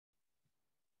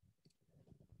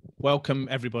Welcome,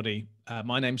 everybody.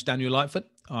 My name's Daniel Lightfoot.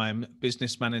 I'm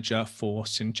business manager for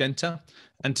Syngenta.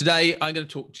 And today I'm going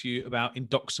to talk to you about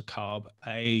Indoxacarb,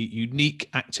 a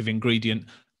unique active ingredient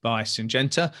by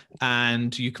Syngenta.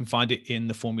 And you can find it in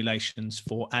the formulations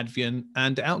for Advian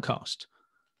and Outcast.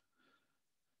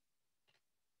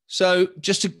 So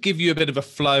just to give you a bit of a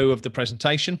flow of the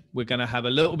presentation, we're going to have a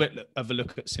little bit of a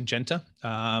look at Syngenta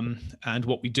and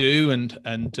what we do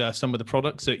and some of the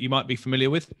products that you might be familiar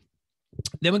with.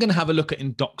 Then we're going to have a look at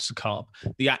Indoxacarb,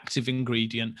 the active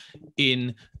ingredient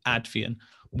in Advian,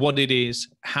 what it is,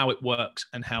 how it works,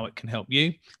 and how it can help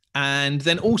you. And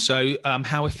then also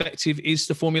how effective is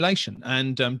the formulation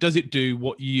and does it do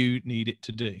what you need it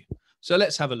to do? So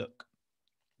let's have a look.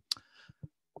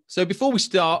 So before we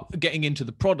start getting into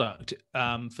the product,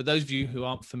 for those of you who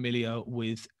aren't familiar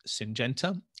with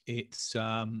Syngenta, it's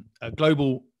a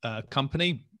global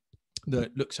company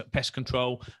that looks at pest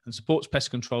control and supports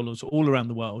pest controllers all around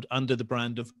the world under the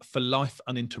brand of For Life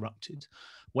Uninterrupted,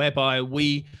 whereby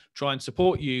we try and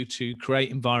support you to create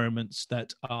environments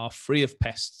that are free of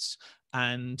pests,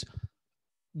 and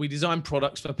we design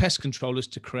products for pest controllers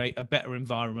to create a better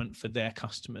environment for their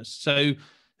customers. So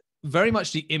very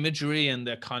much the imagery and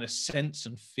the kind of sense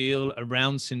and feel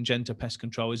around Syngenta pest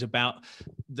control is about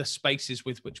the spaces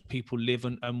with which people live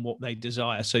and what they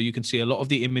desire. So you can see a lot of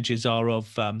the images are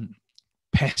of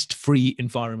pest-free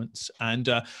environments. And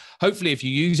hopefully if you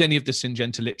use any of the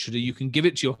Syngenta literature, you can give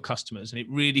it to your customers and it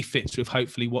really fits with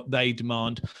hopefully what they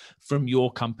demand from your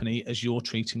company as you're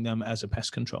treating them as a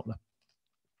pest controller.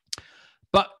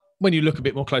 But when you look a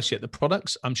bit more closely at the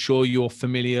products, I'm sure you're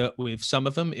familiar with some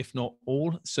of them, if not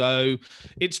all. So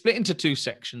it's split into two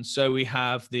sections. So we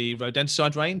have the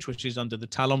rodenticide range, which is under the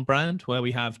Talon brand, where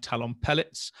we have Talon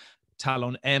pellets,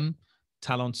 Talon M,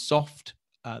 Talon soft,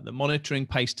 the monitoring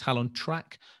paste Talon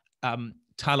track,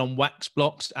 Talon wax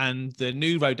blocks, and the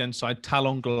new rodenticide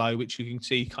Talon glow, which you can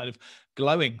see kind of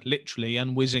glowing literally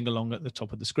and whizzing along at the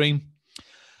top of the screen.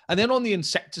 And then on the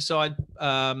insecticide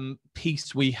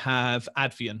piece, we have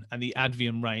Advian and the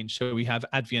Advian range. So we have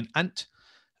Advian ant,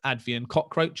 Advian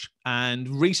cockroach, and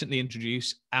recently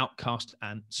introduced Outcast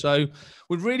ant. So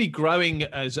we're really growing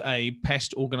as a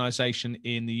pest organization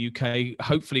in the UK,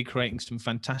 hopefully creating some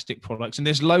fantastic products. And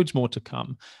there's loads more to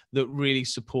come that really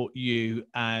support you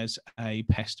as a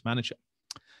pest manager.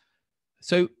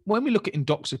 So when we look at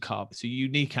Indoxacarb, it's a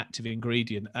unique active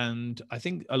ingredient. And I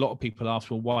think a lot of people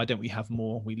ask, well, why don't we have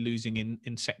more? We're losing in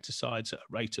insecticides at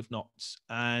a rate of knots.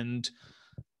 And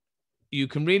you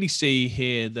can really see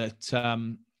here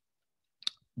that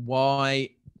why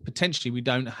potentially we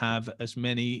don't have as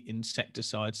many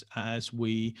insecticides as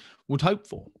we would hope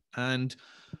for. And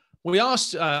we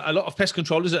asked a lot of pest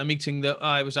controllers at a meeting that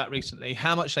I was at recently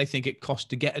how much they think it costs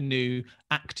to get a new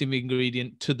active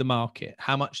ingredient to the market,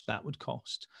 how much that would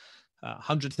cost.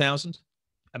 100,000,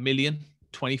 a million,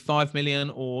 25 million,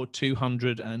 or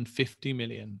 250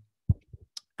 million.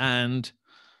 And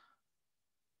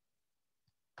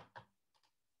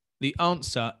the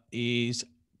answer is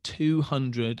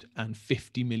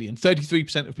 250 million.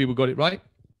 33% of people got it right.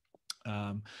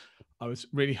 I was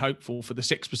really hopeful for the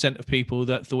 6% of people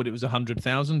that thought it was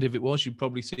 100,000. If it was, you'd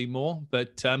probably see more.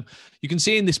 But you can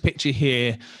see in this picture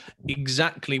here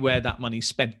exactly where that money's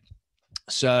spent.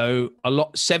 So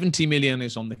 70 million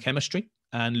is on the chemistry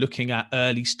and looking at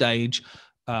early stage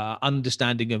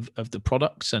understanding of the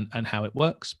products and how it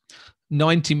works.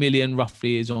 90 million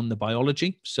roughly is on the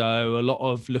biology. So a lot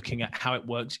of looking at how it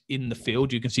works in the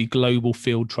field. You can see global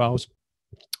field trials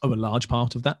are a large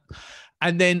part of that.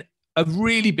 And then a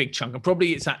really big chunk, and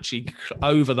probably it's actually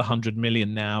over the 100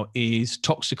 million now, is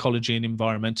toxicology and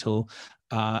environmental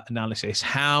analysis,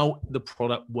 how the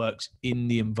product works in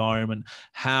the environment,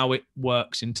 how it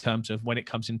works in terms of when it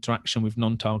comes into interaction with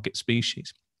non-target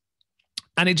species.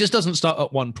 And it just doesn't start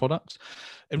at one product.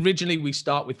 Originally, we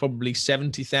start with probably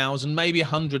 70,000, maybe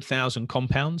 100,000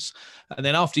 compounds. And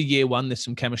then after year one, there's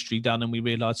some chemistry done, and we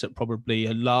realized that probably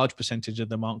a large percentage of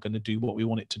them aren't going to do what we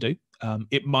want it to do.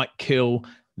 It might kill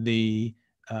the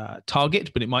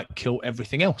target, but it might kill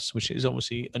everything else, which is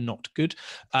obviously not good.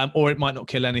 Or it might not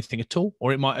kill anything at all,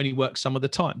 or it might only work some of the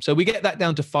time. So we get that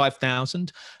down to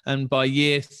 5,000. And by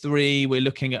year three, we're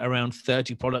looking at around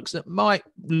 30 products that might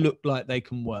look like they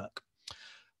can work.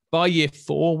 By year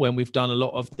four, when we've done a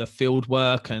lot of the field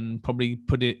work and probably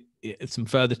put it some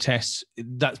further tests,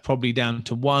 that's probably down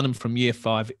to one. And from year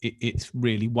five, it's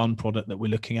really one product that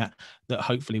we're looking at that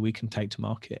hopefully we can take to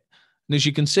market. And as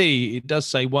you can see, it does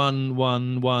say 1,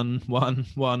 1, 1, 1,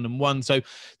 1, and 1. So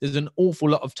there's an awful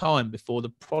lot of time before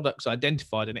the product's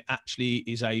identified and it actually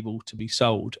is able to be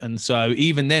sold. And so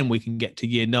even then we can get to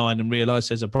year 9 and realize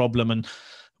there's a problem and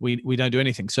we don't do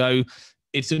anything. So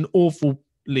it's an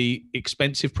awfully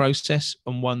expensive process,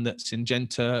 and one that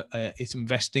Syngenta is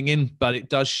investing in, but it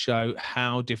does show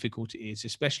how difficult it is,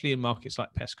 especially in markets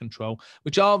like pest control,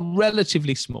 which are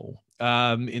relatively small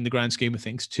in the grand scheme of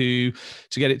things, to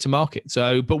get it to market.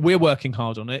 So, but we're working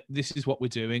hard on it. This is what we're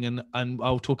doing, and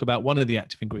I'll talk about one of the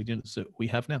active ingredients that we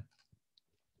have now.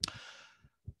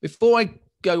 Before I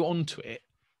go on to it,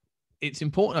 it's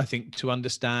important, I think, to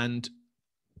understand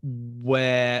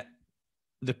where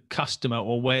the customer,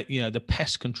 or where, you know, the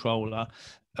pest controller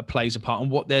plays a part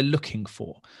and what they're looking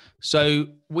for. So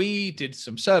we did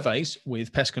some surveys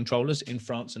with pest controllers in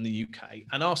France and the UK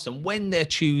and asked them, when they're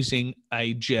choosing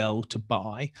a gel to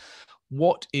buy,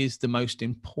 what is the most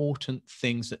important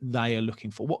things that they are looking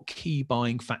for? What key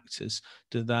buying factors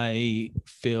do they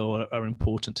feel are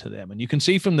important to them? And you can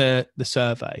see from the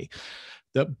survey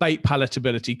that bait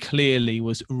palatability clearly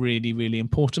was really, really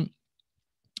important.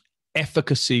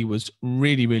 Efficacy was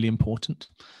really, really important.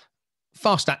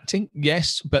 Fast acting,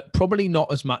 yes, but probably not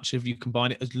as much if you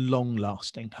combine it as long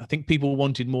lasting. I think people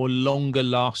wanted more longer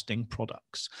lasting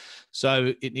products.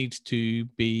 So it needs to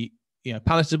be, you know,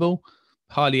 palatable,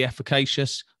 highly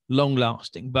efficacious, long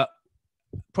lasting. But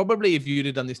probably if you'd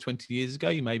have done this 20 years ago,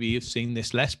 you maybe have seen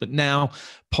this less, but now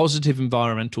positive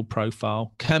environmental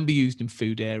profile can be used in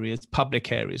food areas,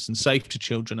 public areas, and safe to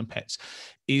children and pets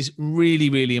is really,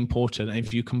 really important. And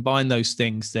if you combine those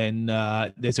things, then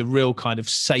there's a real kind of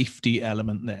safety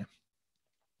element there.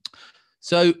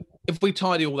 So if we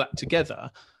tidy all that together,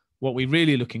 what we're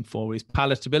really looking for is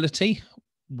palatability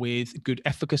with good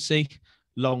efficacy,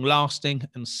 long lasting,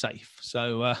 and safe.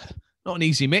 So not an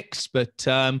easy mix, but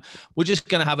we're just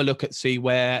going to have a look at see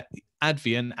where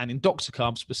Advian and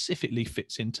Indoxacarb specifically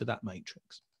fits into that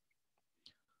matrix.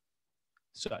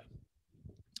 So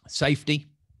safety,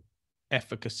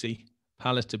 efficacy,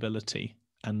 palatability,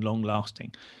 and long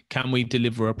lasting. Can we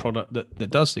deliver a product that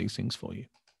does these things for you?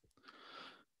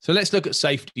 So let's look at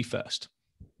safety first.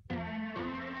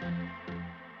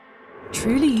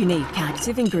 Truly unique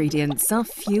active ingredients are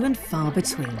few and far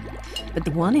between, but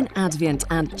the one in Advian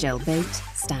ant gel bait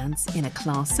stands in a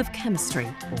class of chemistry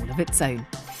all of its own.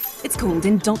 It's called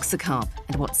Indoxacarb,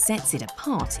 and what sets it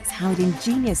apart is how it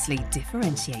ingeniously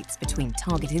differentiates between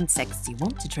target insects you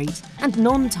want to treat and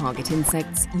non-target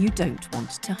insects you don't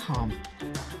want to harm.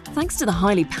 Thanks to the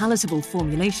highly palatable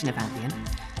formulation of Advian,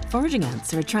 foraging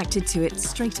ants are attracted to it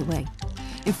straight away.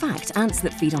 In fact, ants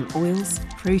that feed on oils,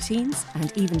 proteins,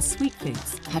 and even sweet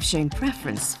foods have shown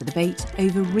preference for the bait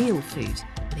over real food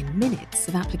within minutes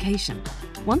of application.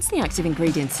 Once the active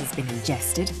ingredients has been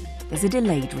ingested, there's a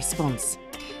delayed response.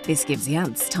 This gives the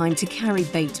ants time to carry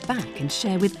bait back and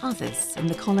share with others in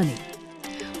the colony.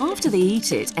 After they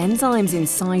eat it, enzymes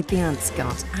inside the ant's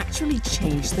gut actually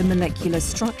change the molecular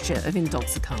structure of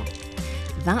Indoxacarb.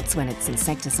 That's when its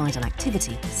insecticidal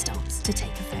activity starts to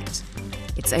take effect.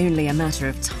 It's only a matter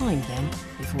of time then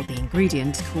before the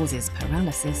ingredient causes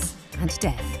paralysis and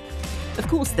death. Of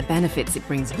course, the benefits it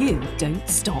brings you don't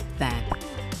stop there.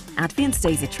 Advian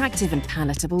stays attractive and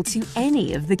palatable to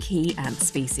any of the key ant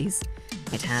species.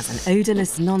 It has an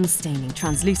odourless, non-staining,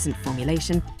 translucent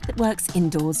formulation that works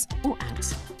indoors or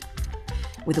out.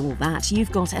 With all that,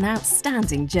 you've got an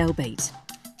outstanding gel bait.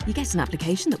 You get an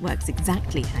application that works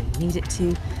exactly how you need it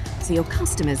to, so your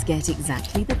customers get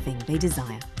exactly the thing they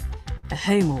desire. A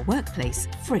home or workplace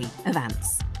free of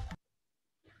ants.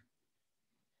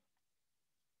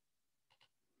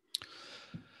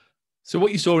 So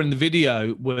what you saw in the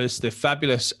video was the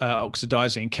fabulous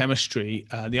oxidizing chemistry,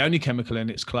 the only chemical in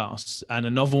its class, and a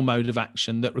novel mode of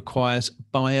action that requires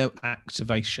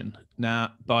bioactivation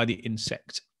now by the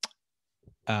insect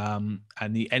and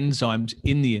the enzymes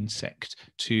in the insect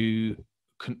to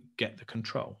get the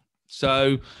control.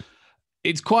 So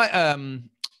it's quite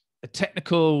a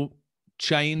technical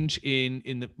change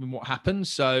in what happens.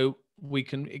 So we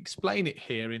can explain it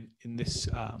here in this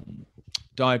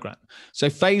diagram. So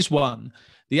phase one,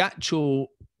 the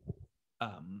actual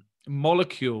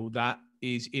molecule that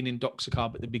is in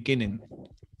Indoxacarb at the beginning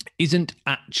isn't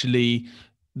actually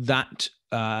that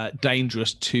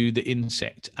dangerous to the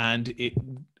insect, and it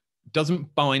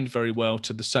doesn't bind very well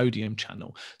to the sodium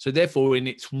channel. So therefore, in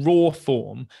its raw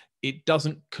form, it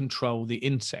doesn't control the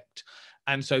insect.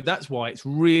 And so that's why it's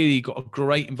really got a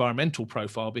great environmental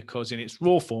profile, because in its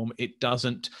raw form, it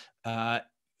doesn't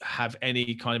have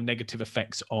any kind of negative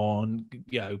effects on,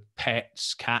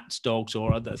 pets, cats, dogs,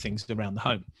 or other things around the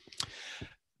home.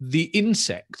 The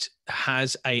insect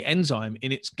has an enzyme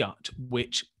in its gut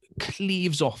which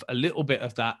cleaves off a little bit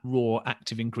of that raw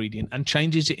active ingredient and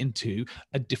changes it into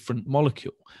a different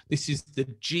molecule. This is the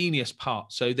genius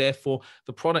part. So therefore,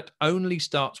 the product only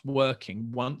starts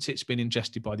working once it's been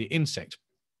ingested by the insect.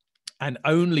 And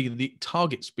only the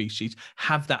target species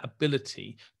have that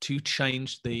ability to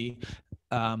change the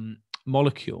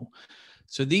molecule.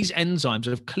 So these enzymes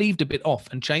have cleaved a bit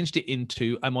off and changed it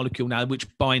into a molecule now which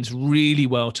binds really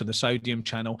well to the sodium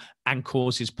channel and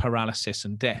causes paralysis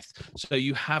and death. So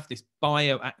you have this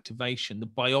bioactivation, the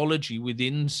biology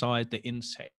within inside the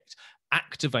insect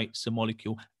activates the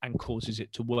molecule and causes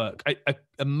it to work. An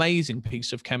amazing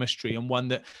piece of chemistry, and one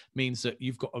that means that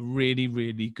you've got a really,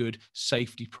 really good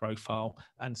safety profile.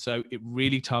 And so it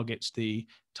really targets the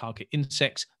target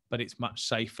insects, but it's much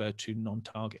safer to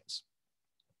non-targets.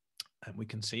 And we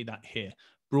can see that here.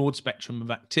 Broad spectrum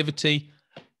of activity,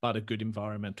 but a good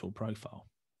environmental profile.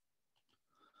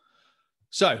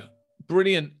 So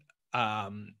brilliant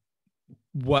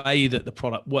way that the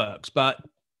product works, but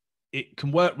it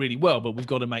can work really well, but we've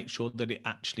got to make sure that it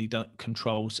actually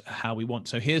controls how we want.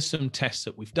 So here's some tests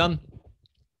that we've done.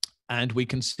 And we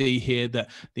can see here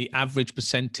that the average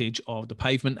percentage of the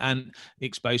pavement ant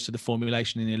exposed to the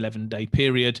formulation in an 11-day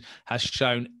period has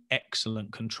shown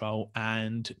excellent control,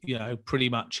 and pretty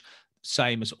much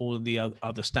same as all of the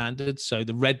other standards. So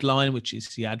the red line, which is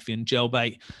the Advian gel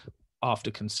bait,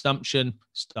 after consumption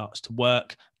starts to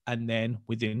work, and then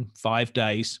within 5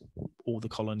 days, all the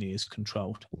colony is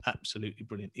controlled. Absolutely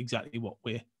brilliant. Exactly what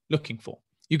we're looking for.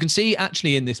 You can see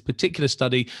actually in this particular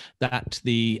study that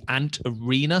the ant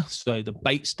arena, so the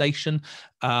bait station,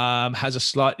 has a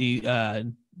slightly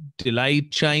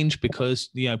delayed change because,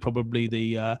 probably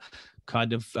the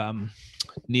kind of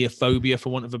neophobia, for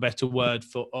want of a better word,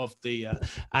 of the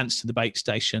ants to the bait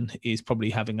station is probably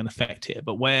having an effect here.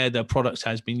 But where the product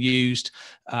has been used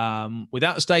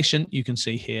without a station, you can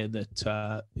see here that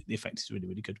the effect is really,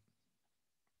 really good.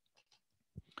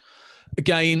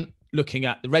 Again, looking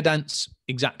at the red ants,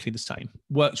 exactly the same.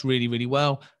 Works really, really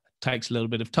well. Takes a little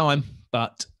bit of time,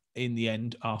 but in the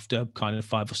end, after kind of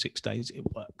 5 or 6 days, it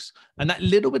works. And that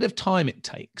little bit of time it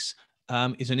takes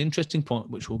is an interesting point,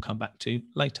 which we'll come back to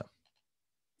later.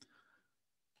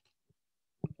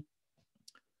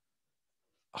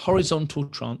 Horizontal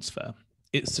transfer.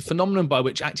 It's the phenomenon by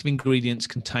which active ingredients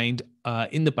contained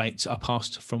in the baits are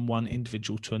passed from one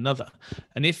individual to another.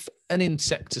 And if an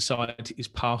insecticide is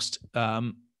passed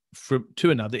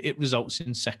to another, it results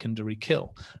in secondary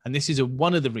kill. And this is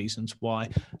one of the reasons why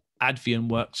Advian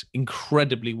works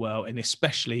incredibly well, and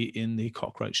especially in the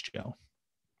cockroach gel.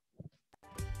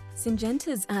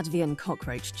 Syngenta's Advian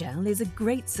cockroach gel is a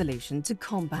great solution to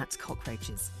combat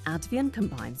cockroaches. Advian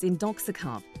combines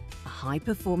Indoxacarb, a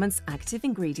high-performance active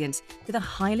ingredient, with a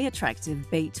highly attractive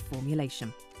bait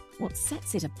formulation. What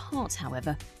sets it apart,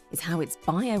 however, is how its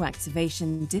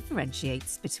bioactivation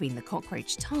differentiates between the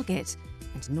cockroach target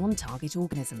and non-target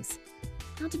organisms.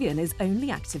 Advian is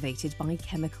only activated by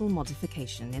chemical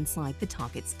modification inside the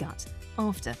target's gut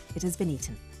after it has been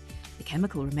eaten. The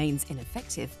chemical remains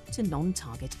ineffective to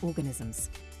non-target organisms.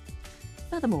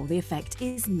 Furthermore, the effect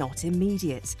is not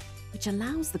immediate, which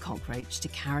allows the cockroach to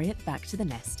carry it back to the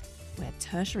nest, where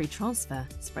tertiary transfer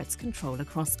spreads control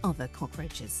across other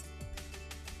cockroaches.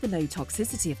 The low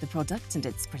toxicity of the product and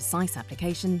its precise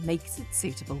application makes it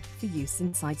suitable for use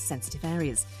inside sensitive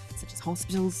areas, such as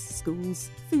hospitals,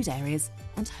 schools, food areas,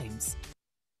 and homes.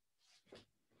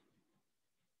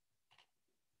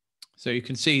 So you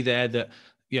can see there that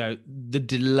the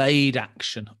delayed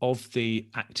action of the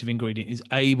active ingredient is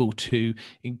able to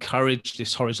encourage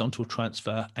this horizontal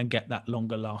transfer and get that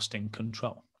longer lasting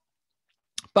control.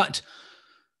 But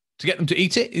to get them to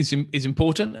eat it is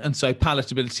important. And so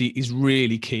palatability is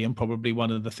really key, and probably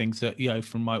one of the things that,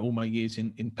 from all my years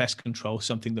in pest control,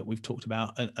 something that we've talked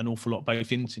about an awful lot,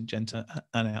 both in Syngenta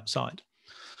and outside.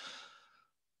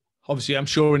 Obviously, I'm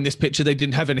sure in this picture they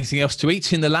didn't have anything else to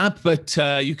eat in the lab, but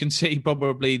you can see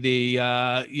probably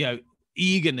the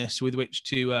eagerness with which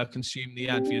to consume the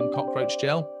Advian cockroach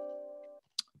gel.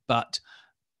 But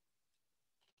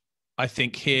I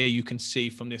think here you can see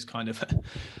from this kind of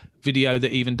video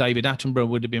that even David Attenborough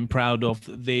would have been proud of.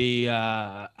 The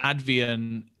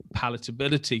Advian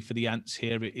palatability for the ants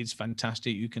here is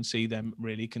fantastic. You can see them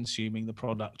really consuming the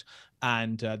product,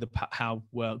 and how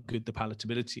good the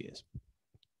palatability is.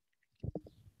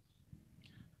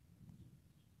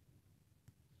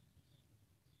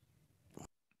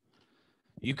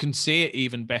 You can see it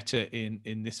even better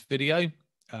in this video.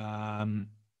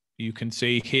 You can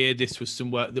see here, this was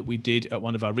some work that we did at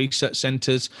one of our research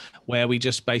centers, where we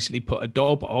just basically put a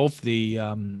daub of the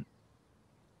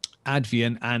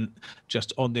Advian and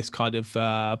just on this kind of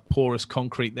porous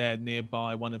concrete there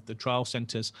nearby one of the trial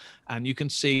centres, and you can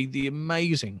see the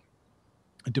amazing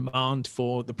demand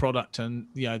for the product and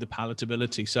the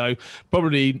palatability. So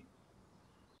probably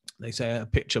they say a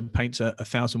picture paints a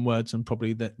thousand words, and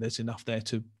probably there's enough there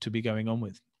to be going on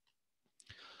with.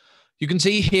 You can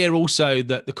see here also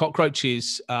that the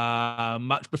cockroaches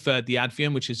much preferred the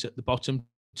Advian, which is at the bottom,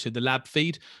 to the lab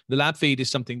feed. The lab feed is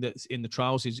something that's in the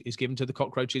trials is given to the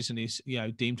cockroaches and is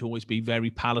deemed to always be very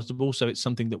palatable. So it's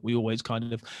something that we always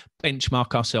kind of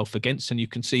benchmark ourselves against. And you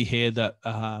can see here that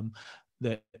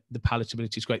the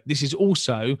palatability is great. This is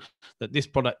also that this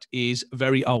product is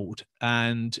very old,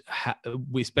 and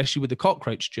especially with the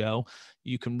cockroach gel,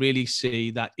 you can really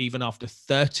see that even after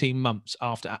 13 months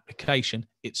after application,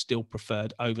 it's still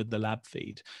preferred over the lab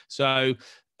feed. So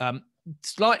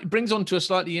brings on to a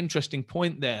slightly interesting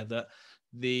point there, that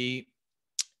the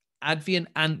Advian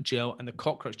ant gel and the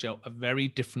cockroach gel are very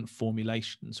different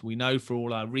formulations. We know for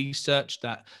all our research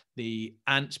that the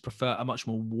ants prefer a much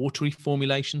more watery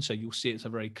formulation. So you'll see it's a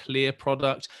very clear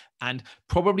product and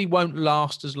probably won't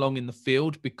last as long in the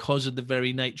field because of the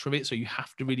very nature of it. So you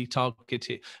have to really target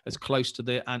it as close to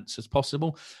the ants as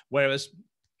possible. Whereas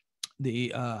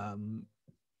the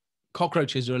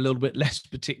cockroaches are a little bit less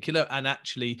particular, and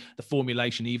actually the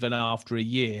formulation even after a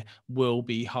year will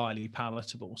be highly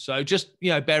palatable. So just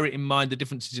bear it in mind, the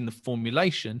differences in the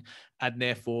formulation and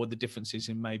therefore the differences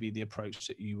in maybe the approach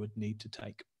that you would need to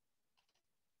take.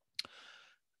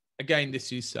 Again,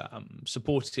 this is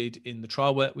supported in the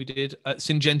trial work we did. At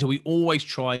Syngenta, we always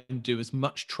try and do as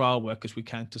much trial work as we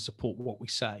can to support what we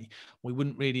say. We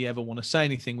wouldn't really ever want to say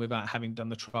anything without having done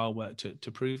the trial work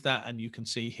to prove that. And you can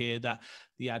see here that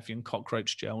the Advian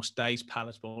cockroach gel stays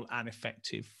palatable and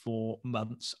effective for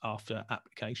months after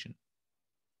application.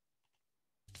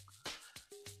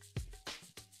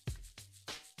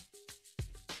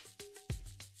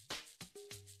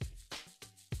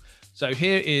 So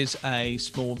here is a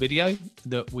small video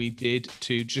that we did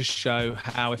to just show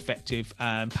how effective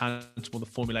and palatable the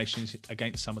formulation is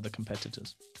against some of the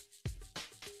competitors.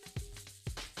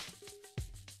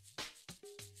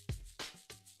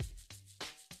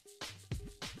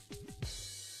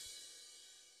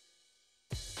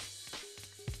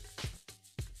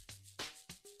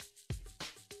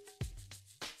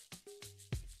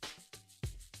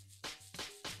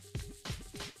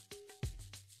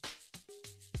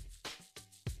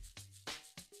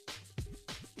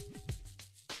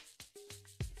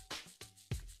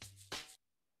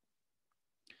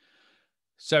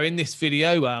 So in this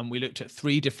video, we looked at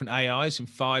 3 different AIs and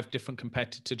 5 different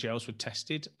competitor gels were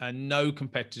tested, and no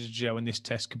competitor gel in this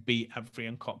test could beat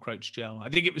Advian cockroach gel. I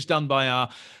think it was done by our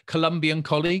Colombian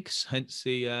colleagues, hence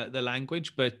the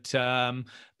language. But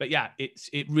yeah,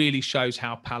 it really shows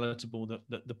how palatable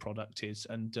the product is,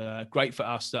 and great for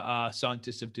us that our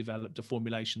scientists have developed a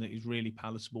formulation that is really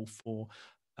palatable for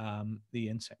the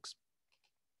insects.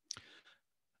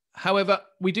 However,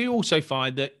 we do also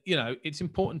find that, it's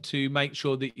important to make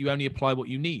sure that you only apply what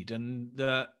you need, and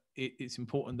it's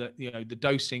important that, the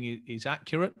dosing is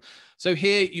accurate. So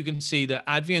here you can see that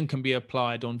Advian can be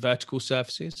applied on vertical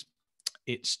surfaces.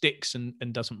 It sticks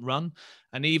and doesn't run.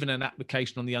 And even an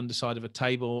application on the underside of a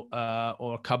table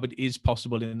or a cupboard is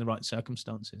possible in the right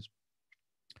circumstances.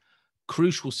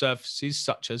 Crucial surfaces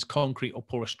such as concrete or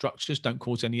porous structures don't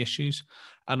cause any issues.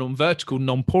 And on vertical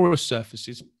non-porous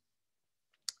surfaces,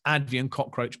 Advian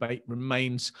cockroach bait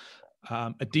remains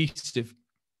adhesive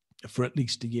for at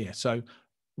least a year. So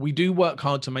we do work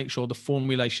hard to make sure the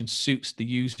formulation suits the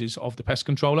uses of the pest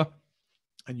controller,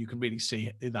 and you can really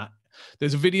see that.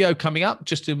 There's a video coming up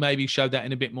just to maybe show that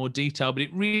in a bit more detail, but it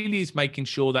really is making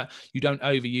sure that you don't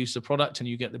overuse the product and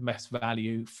you get the best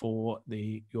value for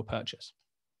your purchase.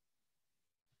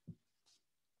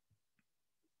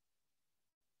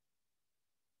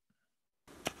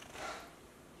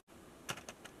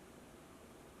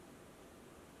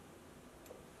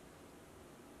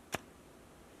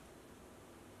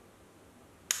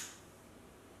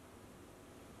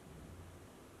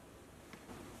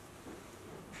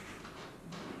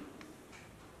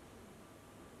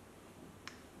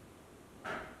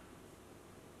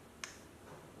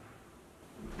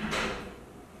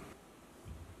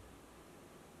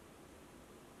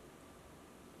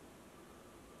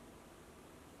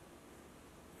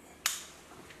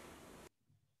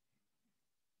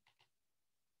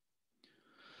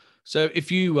 So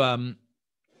if you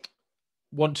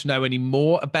want to know any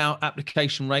more about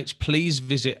application rates, please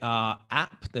visit our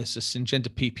app. There's a Syngenta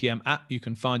PPM app. You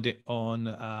can find it on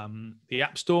the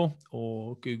App Store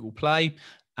or Google Play.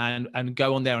 and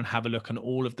go on there and have a look, and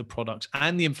all of the products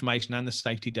and the information and the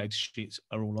safety data sheets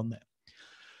are all on there.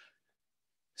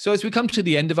 So as we come to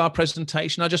the end of our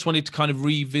presentation, I just wanted to kind of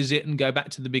revisit and go back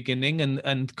to the beginning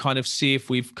and kind of see if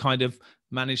we've kind of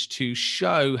managed to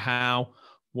show how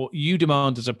what you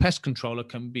demand as a pest controller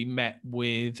can be met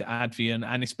with Advian,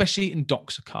 and especially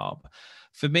Indoxacarb.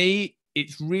 For me,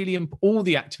 it's really all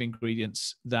the active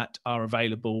ingredients that are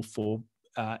available for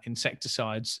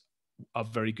insecticides are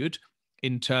very good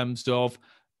in terms of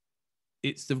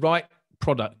it's the right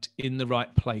product in the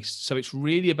right place. So it's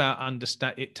really about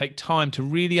take time to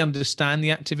really understand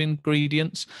the active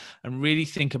ingredients and really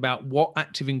think about what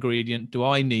active ingredient do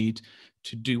I need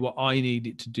to do what I need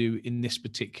it to do in this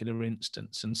particular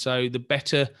instance. And so the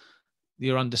better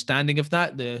your understanding of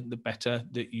that, the better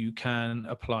that you can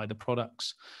apply the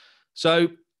products. So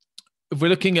if we're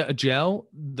looking at a gel,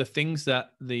 the things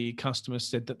that the customers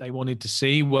said that they wanted to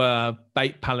see were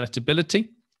bait palatability,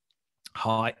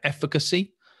 high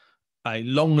efficacy, a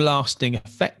long-lasting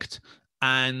effect,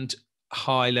 and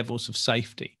high levels of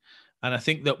safety. And I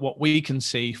think that what we can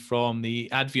see from the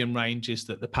Advian range is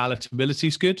that the palatability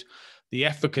is good, the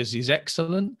efficacy is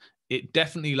excellent, it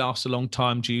definitely lasts a long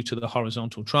time due to the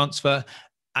horizontal transfer,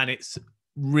 and it's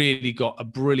really got a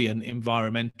brilliant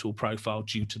environmental profile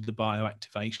due to the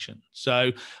bioactivation.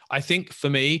 So I think for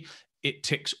me, it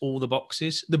ticks all the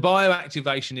boxes. The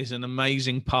bioactivation is an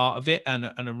amazing part of it, and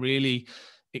a really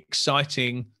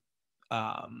exciting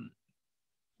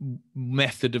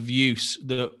method of use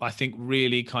that I think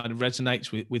really kind of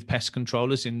resonates with pest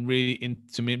controllers in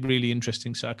some really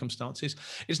interesting circumstances.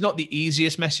 It's not the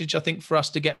easiest message, I think, for us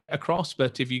to get across,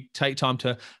 but if you take time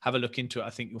to have a look into it,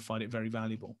 I think you'll find it very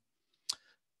valuable.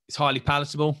 It's highly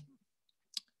palatable.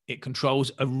 It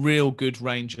controls a real good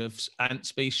range of ant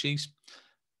species.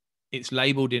 It's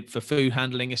labeled it for food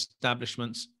handling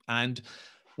establishments, and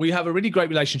we have a really great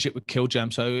relationship with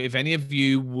KillGerm. So if any of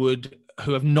you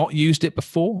who have not used it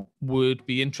before would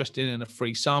be interested in a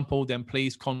free sample, then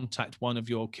please contact one of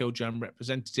your KillGerm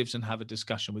representatives and have a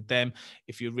discussion with them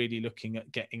if you're really looking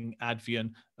at getting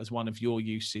Advian as one of your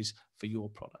uses for your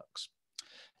products.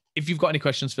 If you've got any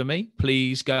questions for me,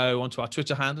 please go onto our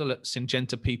Twitter handle at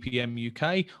Syngenta PPM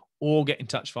UK, or get in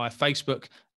touch via Facebook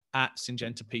at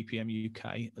Syngenta PPM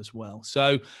UK as well.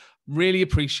 So really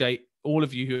appreciate all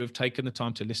of you who have taken the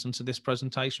time to listen to this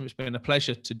presentation. It's been a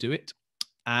pleasure to do it.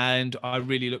 And I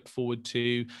really look forward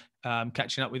to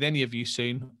catching up with any of you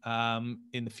soon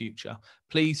in the future.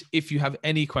 Please, if you have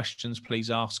any questions,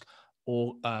 please ask,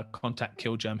 or contact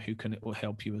KillGerm, who will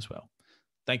help you as well.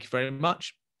 Thank you very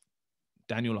much.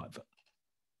 Daniel Lightfoot.